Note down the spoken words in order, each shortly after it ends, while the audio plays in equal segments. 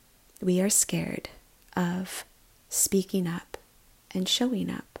we are scared of speaking up and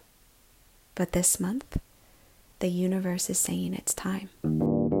showing up. But this month, the universe is saying it's time.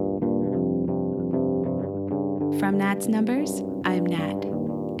 From Nat's Numbers, I'm Nat,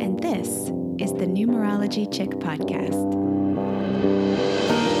 and this is the Numerology Chick Podcast.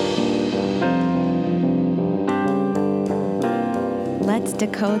 Let's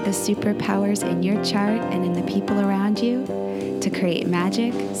decode the superpowers in your chart and in the people around you to create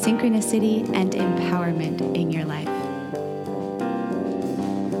magic, synchronicity, and empowerment in your life.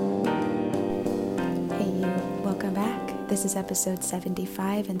 Hey you, welcome back. This is episode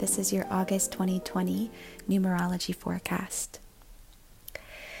 75, and this is your August 2020 numerology forecast.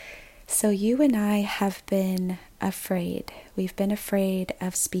 So you and I have been afraid. We've been afraid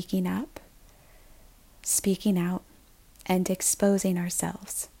of speaking up, speaking out, and exposing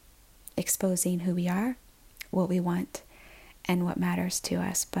ourselves, exposing who we are, what we want, and what matters to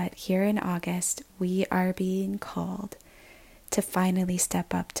us. But here in August, we are being called to finally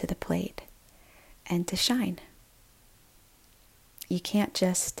step up to the plate and to shine. You can't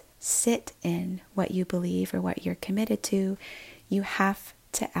just sit in what you believe or what you're committed to. You have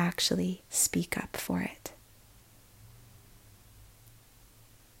to actually speak up for it.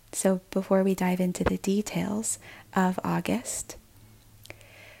 So before we dive into the details of August,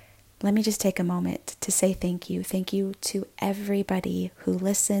 let me just take a moment to say thank you. Thank you to everybody who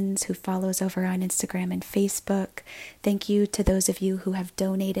listens, who follows over on Instagram and Facebook. Thank you to those of you who have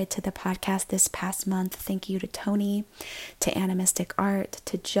donated to the podcast this past month. Thank you to Tony, to Animistic Art,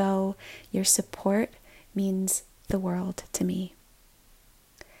 to Joe. Your support means the world to me.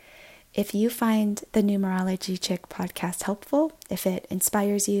 If you find the Numerology Chick podcast helpful, if it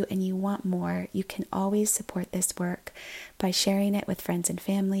inspires you and you want more, you can always support this work by sharing it with friends and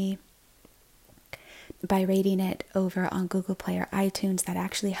family, by rating it over on Google Play or iTunes. That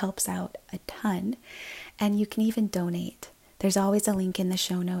actually helps out a ton. And you can even donate. There's always a link in the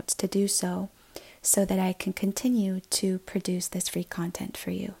show notes to do so that I can continue to produce this free content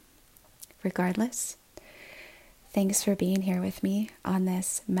for you. Regardless, thanks for being here with me on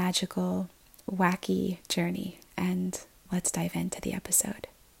this magical, wacky journey, and let's dive into the episode.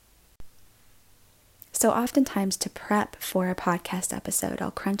 So oftentimes to prep for a podcast episode,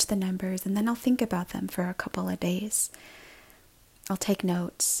 I'll crunch the numbers and then I'll think about them for a couple of days. I'll take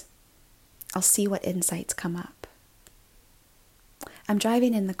notes. I'll see what insights come up. I'm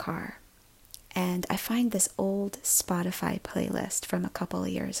driving in the car and I find this old Spotify playlist from a couple of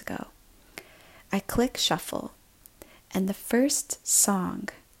years ago. I click shuffle. And the first song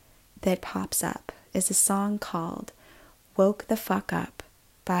that pops up is a song called Woke the Fuck Up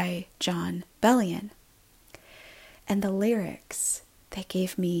by Jon Bellion. And the lyrics, they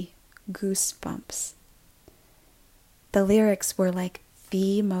gave me goosebumps. The lyrics were like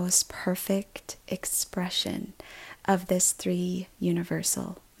the most perfect expression of this 3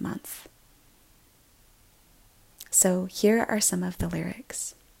 universal month. So here are some of the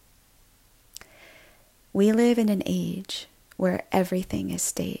lyrics. We live in an age where everything is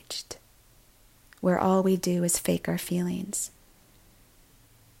staged, where all we do is fake our feelings.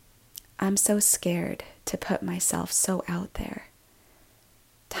 I'm so scared to put myself so out there.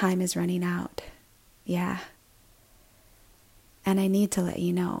 Time is running out, yeah. And I need to let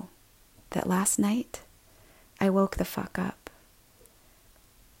you know that last night I woke the fuck up.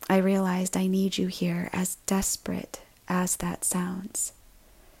 I realized I need you here, as desperate as that sounds.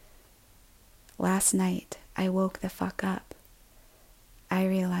 Last night, I woke the fuck up. I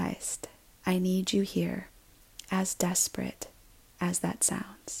realized I need you here, as desperate as that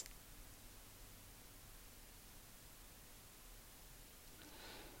sounds.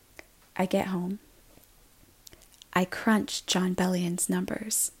 I get home. I crunch Jon Bellion's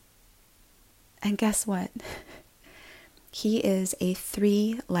numbers. And guess what? He is a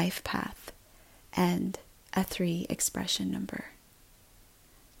 3 life path and a 3 expression number.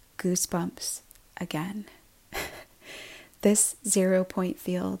 Goosebumps. Again, this 0-point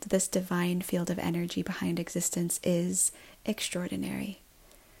field, this divine field of energy behind existence is extraordinary.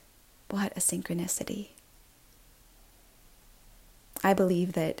 What a synchronicity. I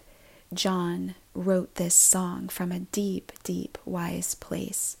believe that Jon wrote this song from a deep, deep, wise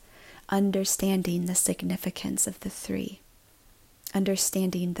place, understanding the significance of the 3,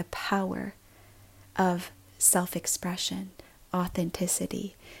 understanding the power of self-expression,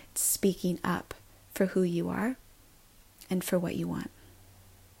 authenticity, speaking up for who you are and for what you want.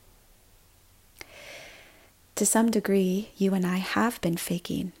 To some degree, you and I have been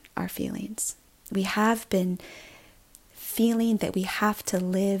faking our feelings. We have been feeling that we have to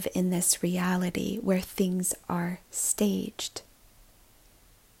live in this reality where things are staged.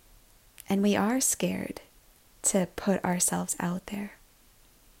 And we are scared to put ourselves out there.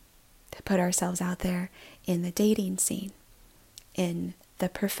 To put ourselves out there in the dating scene, in the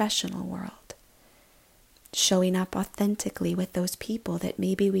professional world. Showing up authentically with those people that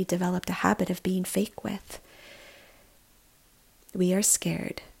maybe we developed a habit of being fake with. We are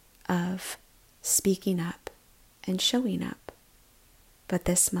scared of speaking up and showing up. But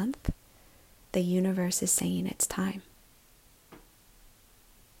this month, the universe is saying it's time.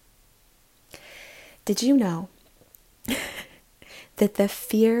 Did you know that the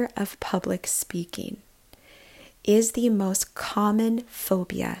fear of public speaking is the most common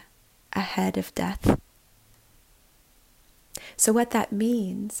phobia ahead of death? So what that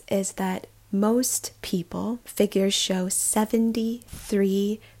means is that most people, figures show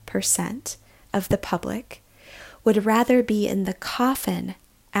 73% of the public, would rather be in the coffin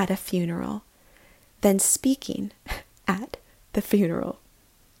at a funeral than speaking at the funeral.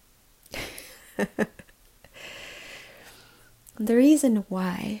 The reason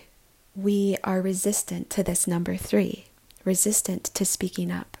why we are resistant to this number 3, resistant to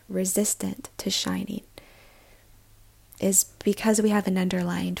speaking up, resistant to shining, is because we have an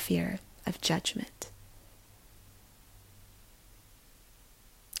underlying fear of judgment.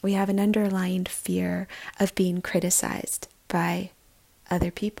 We have an underlying fear of being criticized by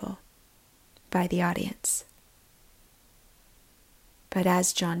other people, by the audience. But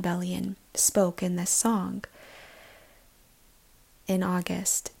as John Bellion spoke in this song in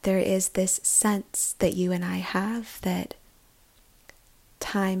August, there is this sense that you and I have that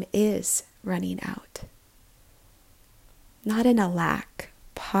time is running out. Not in a lack,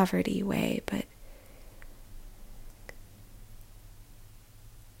 poverty way, but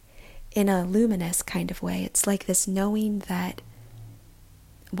in a luminous kind of way. It's like this knowing that,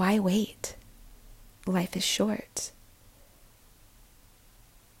 why wait? Life is short.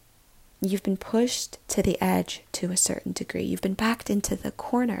 You've been pushed to the edge to a certain degree. You've been backed into the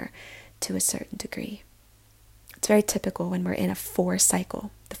corner to a certain degree. It's very typical when we're in a 4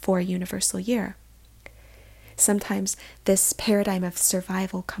 cycle, the 4 universal year. Sometimes this paradigm of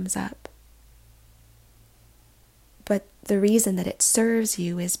survival comes up. But the reason that it serves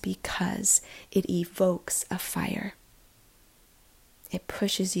you is because it evokes a fire. It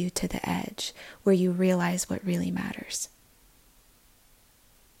pushes you to the edge where you realize what really matters.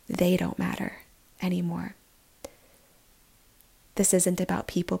 They don't matter anymore. This isn't about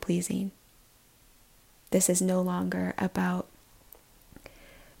people pleasing. This is no longer about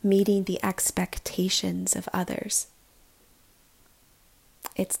meeting the expectations of others.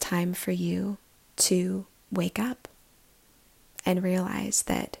 It's time for you to wake up and realize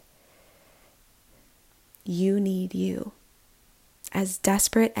that you need you. As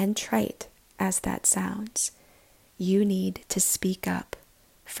desperate and trite as that sounds, you need to speak up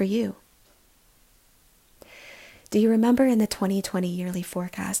for you. Do you remember in the 2020 yearly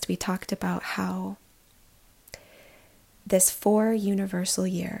forecast, we talked about how this 4 universal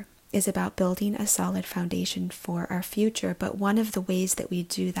year is about building a solid foundation for our future, but one of the ways that we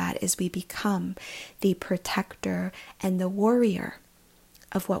do that is we become the protector and the warrior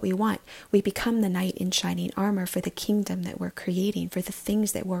of what we want. We become the knight in shining armor for the kingdom that we're creating, for the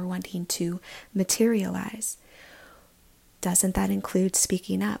things that we're wanting to materialize. Doesn't that include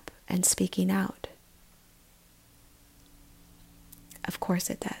speaking up and speaking out? Of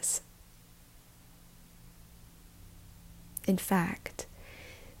course it does. In fact,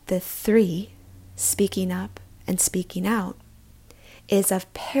 the 3, speaking up and speaking out, is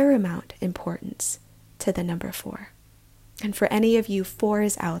of paramount importance to the number 4. And for any of you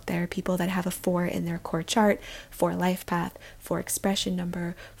 4s out there, people that have a 4 in their core chart, 4 life path, 4 expression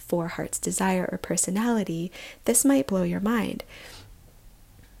number, 4 heart's desire or personality, this might blow your mind.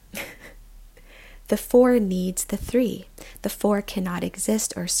 The 4 needs the 3. The 4 cannot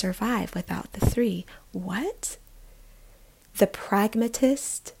exist or survive without the 3. What? The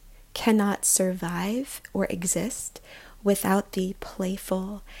pragmatist cannot survive or exist without the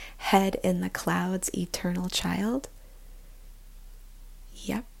playful, head in the clouds, eternal child?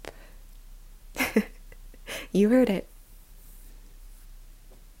 Yep. You heard it.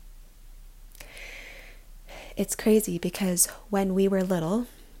 It's crazy because when we were little,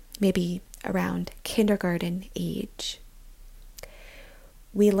 maybe around kindergarten age,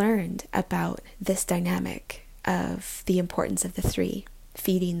 we learned about this dynamic of the importance of the 3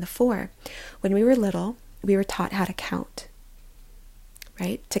 feeding the 4. When we were little, we were taught how to count,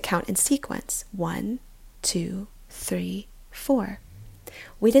 right? To count in sequence. 1, 2, 3, 4.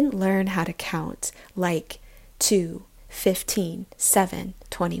 We didn't learn how to count like 2, 15, 7,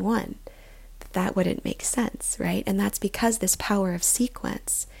 21. That wouldn't make sense, right? And that's because this power of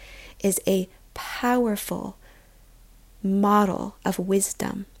sequence is a powerful model of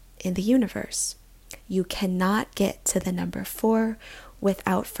wisdom in the universe. You cannot get to the number 4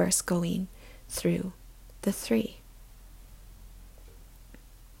 without first going through the 3.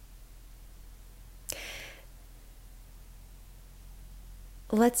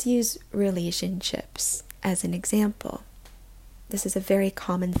 Let's use relationships as an example. This is a very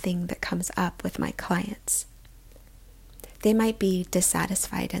common thing that comes up with my clients. They might be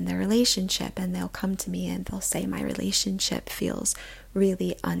dissatisfied in their relationship, and they'll come to me and they'll say, my relationship feels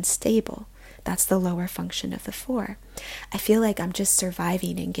really unstable. That's the lower function of the 4. I feel like I'm just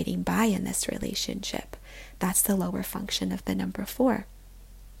surviving and getting by in this relationship. That's the lower function of the number 4.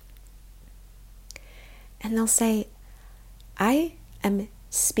 And they'll say, I am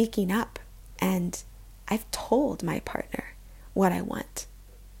speaking up, and I've told my partner what I want.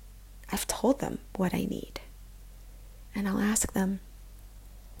 I've told them what I need. And I'll ask them,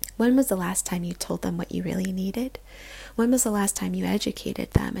 when was the last time you told them what you really needed? When was the last time you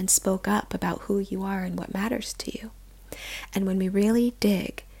educated them and spoke up about who you are and what matters to you? And when we really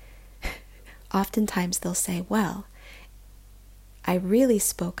dig, oftentimes they'll say, well, I really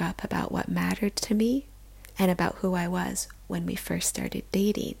spoke up about what mattered to me and about who I was when we first started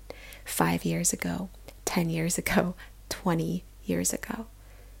dating 5 years ago, 10 years ago, 20 years ago.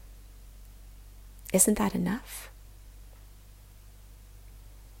 Isn't that enough?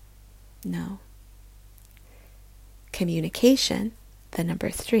 No. Communication, the number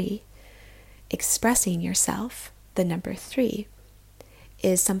 3, expressing yourself, the number 3,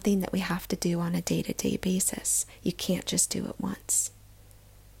 is something that we have to do on a day-to-day basis. You can't just do it once.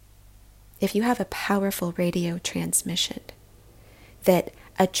 If you have a powerful radio transmission that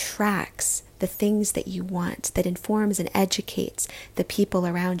attracts the things that you want, that informs and educates the people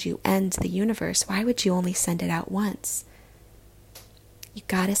around you and the universe, why would you only send it out once? You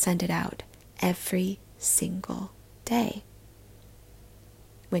gotta send it out every single day.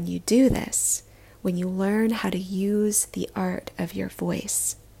 When you do this, when you learn how to use the art of your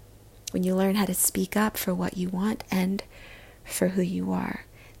voice, when you learn how to speak up for what you want and for who you are,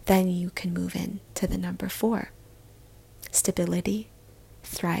 then you can move into the number 4. Stability,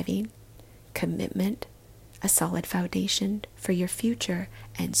 thriving, commitment, a solid foundation for your future,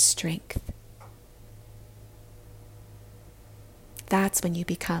 and strength. That's when you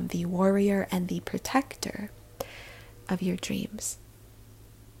become the warrior and the protector of your dreams.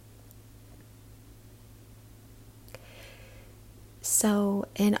 So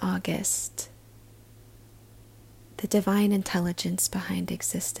in August, the divine intelligence behind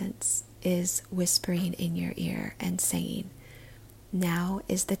existence is whispering in your ear and saying, now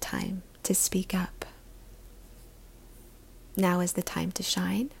is the time to speak up. Now is the time to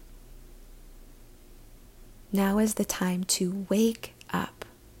shine. Now is the time to wake up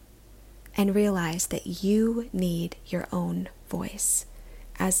and realize that you need your own voice,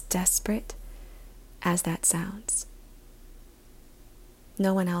 as desperate as that sounds.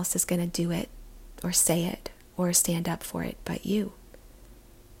 No one else is going to do it or say it or stand up for it but you.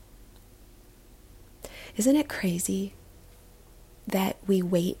 Isn't it crazy that we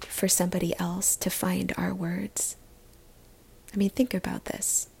wait for somebody else to find our words? I mean, think about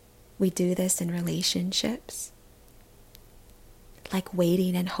this. We do this in relationships, like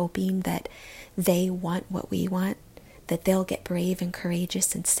waiting and hoping that they want what we want, that they'll get brave and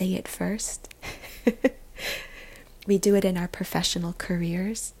courageous and say it first. We do it in our professional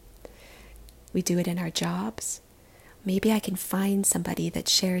careers. We do it in our jobs. Maybe I can find somebody that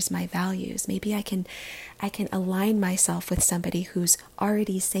shares my values. Maybe I can align myself with somebody who's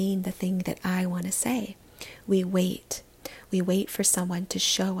already saying the thing that I want to say. We wait. We wait for someone to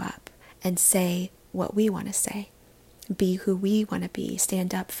show up and say what we want to say, be who we want to be,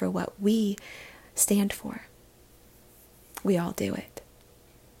 stand up for what we stand for. We all do it.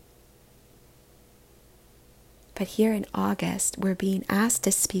 But here in August, we're being asked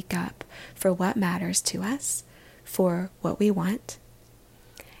to speak up for what matters to us, for what we want,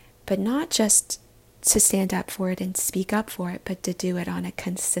 but not just to stand up for it and speak up for it, but to do it on a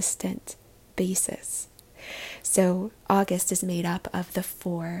consistent basis. So August is made up of the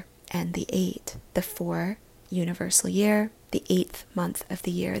 4 and the 8. The 4, universal year, the 8th month of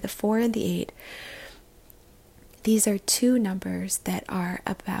the year. The 4 and the 8, these are 2 numbers that are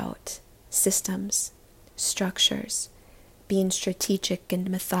about systems, structures, being strategic and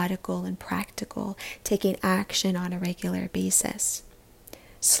methodical and practical, taking action on a regular basis,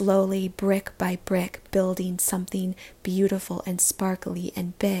 slowly, brick by brick, building something beautiful and sparkly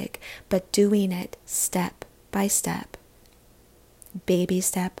and big, but doing it step by step, baby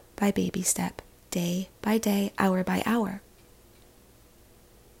step by baby step, day by day, hour by hour.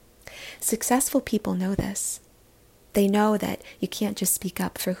 Successful people know this. They know that you can't just speak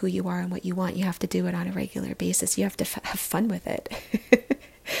up for who you are and what you want. You have to do it on a regular basis. You have to have fun with it.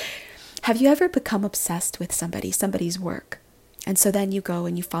 Have you ever become obsessed with somebody's work? And so then you go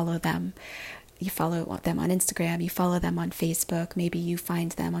and you follow them. You follow them on Instagram, you follow them on Facebook, maybe you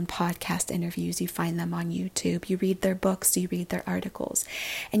find them on podcast interviews, you find them on YouTube, you read their books, you read their articles,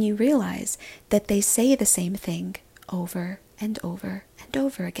 and you realize that they say the same thing over and over and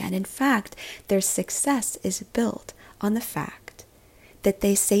over again. In fact, their success is built on the fact that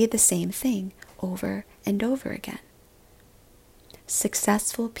they say the same thing over and over again.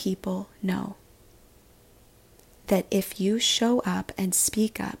 Successful people know that if you show up and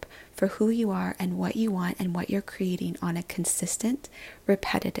speak up for who you are and what you want and what you're creating on a consistent,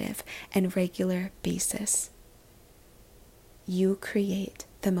 repetitive, and regular basis, you create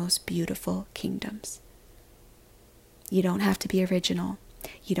the most beautiful kingdoms. You don't have to be original.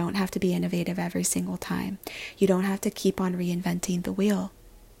 You don't have to be innovative every single time. You don't have to keep on reinventing the wheel.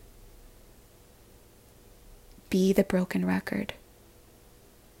 Be the broken record.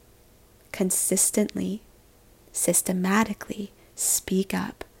 Consistently, systematically speak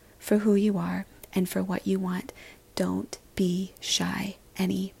up for who you are and for what you want. Don't be shy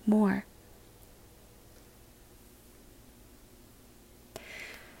anymore.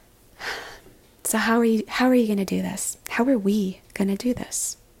 So how are you going to do this? How are we going to do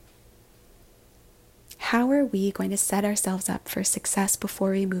this? How are we going to set ourselves up for success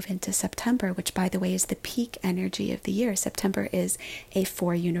before we move into September, which, by the way, is the peak energy of the year? September is a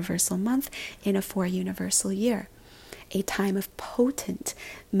 4 universal month in a 4 universal year, a time of potent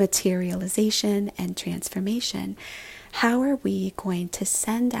materialization and transformation. How are we going to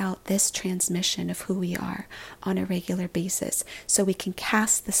send out this transmission of who we are on a regular basis so we can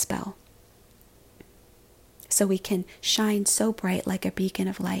cast the spell? So we can shine so bright like a beacon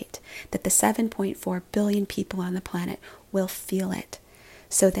of light that the 7.4 billion people on the planet will feel it,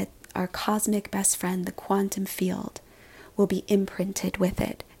 so that our cosmic best friend, the quantum field, will be imprinted with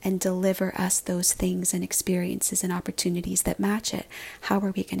it and deliver us those things and experiences and opportunities that match it. How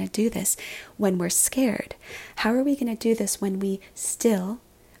are we going to do this when we're scared? How are we going to do this when we still,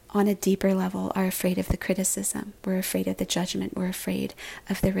 on a deeper level, are afraid of the criticism? We're afraid of the judgment. We're afraid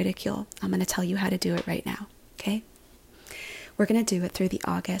of the ridicule. I'm going to tell you how to do it right now. Okay? We're going to do it through the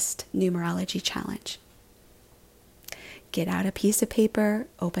August Numerology Challenge. Get out a piece of paper,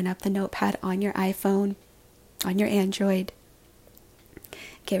 open up the notepad on your iPhone, on your Android.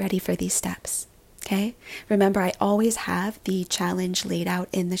 Get ready for these steps. Okay? Remember, I always have the challenge laid out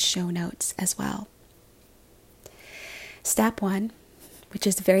in the show notes as well. Step 1, which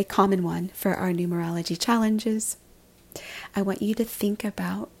is a very common one for our numerology challenges, I want you to think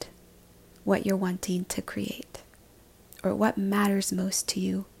about what you're wanting to create, or what matters most to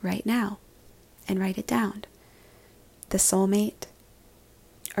you right now, and write it down. The soulmate,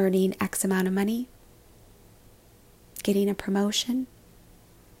 earning X amount of money, getting a promotion,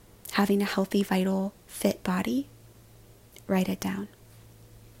 having a healthy, vital, fit body. Write it down.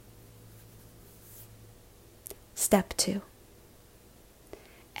 Step 2.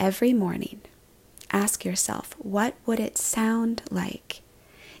 Every morning, ask yourself, what would it sound like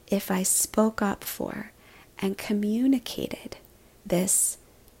if I spoke up for and communicated this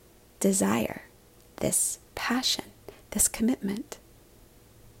desire, this passion, this commitment?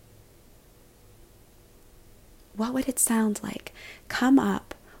 What would it sound like? Come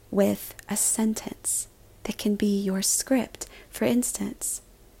up with a sentence that can be your script. For instance,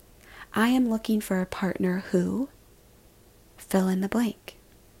 I am looking for a partner who, fill in the blank.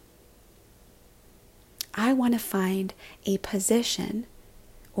 I want to find a position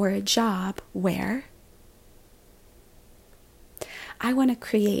or a job where I want to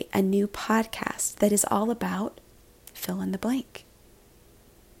create a new podcast that is all about fill in the blank.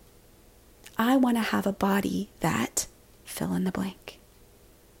 I want to have a body that fill in the blank.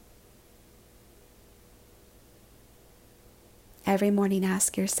 Every morning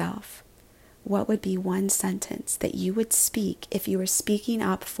ask yourself, what would be one sentence that you would speak if you were speaking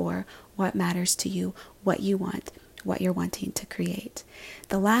up for what matters to you, what you want, what you're wanting to create?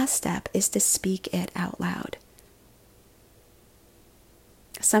 The last step is to speak it out loud.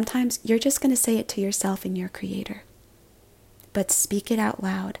 Sometimes you're just going to say it to yourself and your creator. But speak it out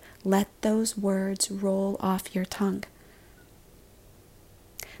loud. Let those words roll off your tongue.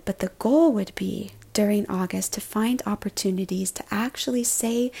 But the goal would be during August to find opportunities to actually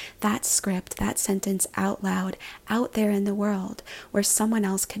say that script, that sentence out loud, out there in the world where someone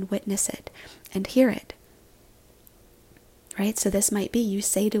else can witness it and hear it. Right? So this might be you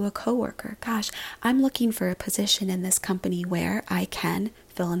say to a coworker, gosh, I'm looking for a position in this company where I can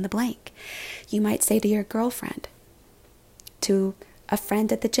fill in the blank. You might say to your girlfriend, to a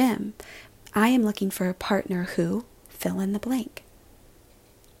friend at the gym, I am looking for a partner who, fill in the blank.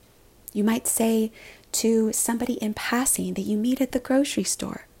 You might say to somebody in passing that you meet at the grocery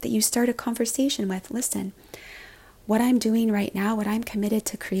store, that you start a conversation with, listen, what I'm doing right now, what I'm committed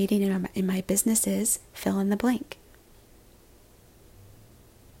to creating in my business is, fill in the blank.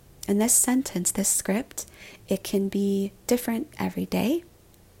 And this sentence, this script, it can be different every day,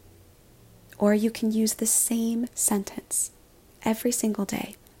 or you can use the same sentence every single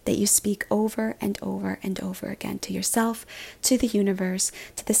day that you speak over and over and over again to yourself, to the universe,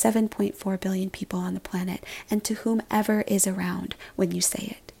 to the 7.4 billion people on the planet, and to whomever is around when you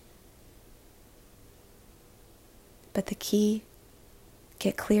say it. But the key,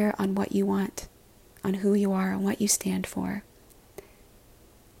 get clear on what you want, on who you are, and what you stand for.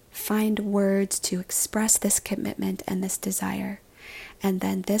 Find words to express this commitment and this desire. And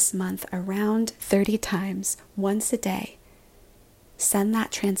then this month, around 30 times, once a day, send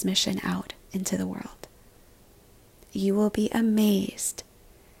that transmission out into the world. You will be amazed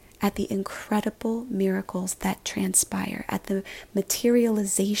at the incredible miracles that transpire, at the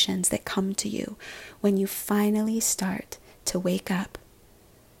materializations that come to you when you finally start to wake up,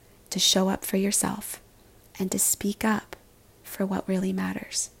 to show up for yourself, and to speak up for what really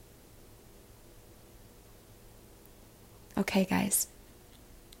matters. Okay, guys,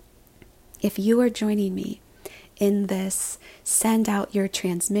 if you are joining me in this Send Out Your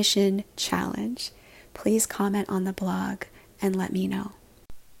Transmission challenge, please comment on the blog and let me know.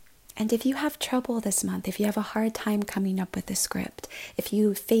 And if you have trouble this month, if you have a hard time coming up with a script, if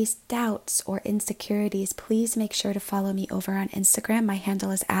you face doubts or insecurities, please make sure to follow me over on Instagram. My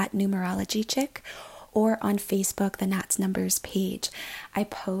handle is @numerologychick, or on Facebook, the Nats Numbers page. I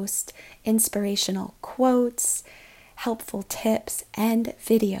post inspirational quotes, helpful tips, and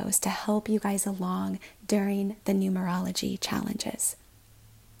videos to help you guys along during the numerology challenges.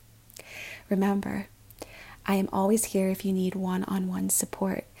 Remember, I am always here if you need one-on-one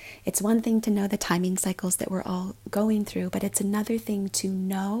support. It's one thing to know the timing cycles that we're all going through, but it's another thing to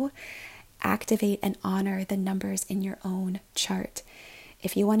know, activate, and honor the numbers in your own chart.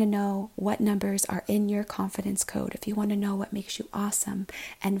 If you want to know what numbers are in your confidence code, if you want to know what makes you awesome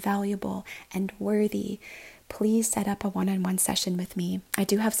and valuable and worthy, please set up a one-on-one session with me. I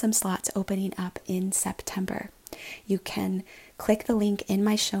do have some slots opening up in September. You can click the link in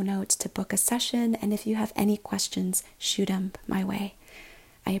my show notes to book a session, and if you have any questions, shoot them my way.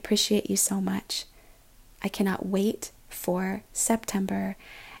 I appreciate you so much. I cannot wait for September,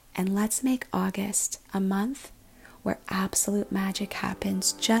 and let's make August a month where absolute magic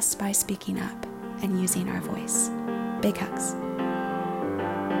happens just by speaking up and using our voice. Big hugs.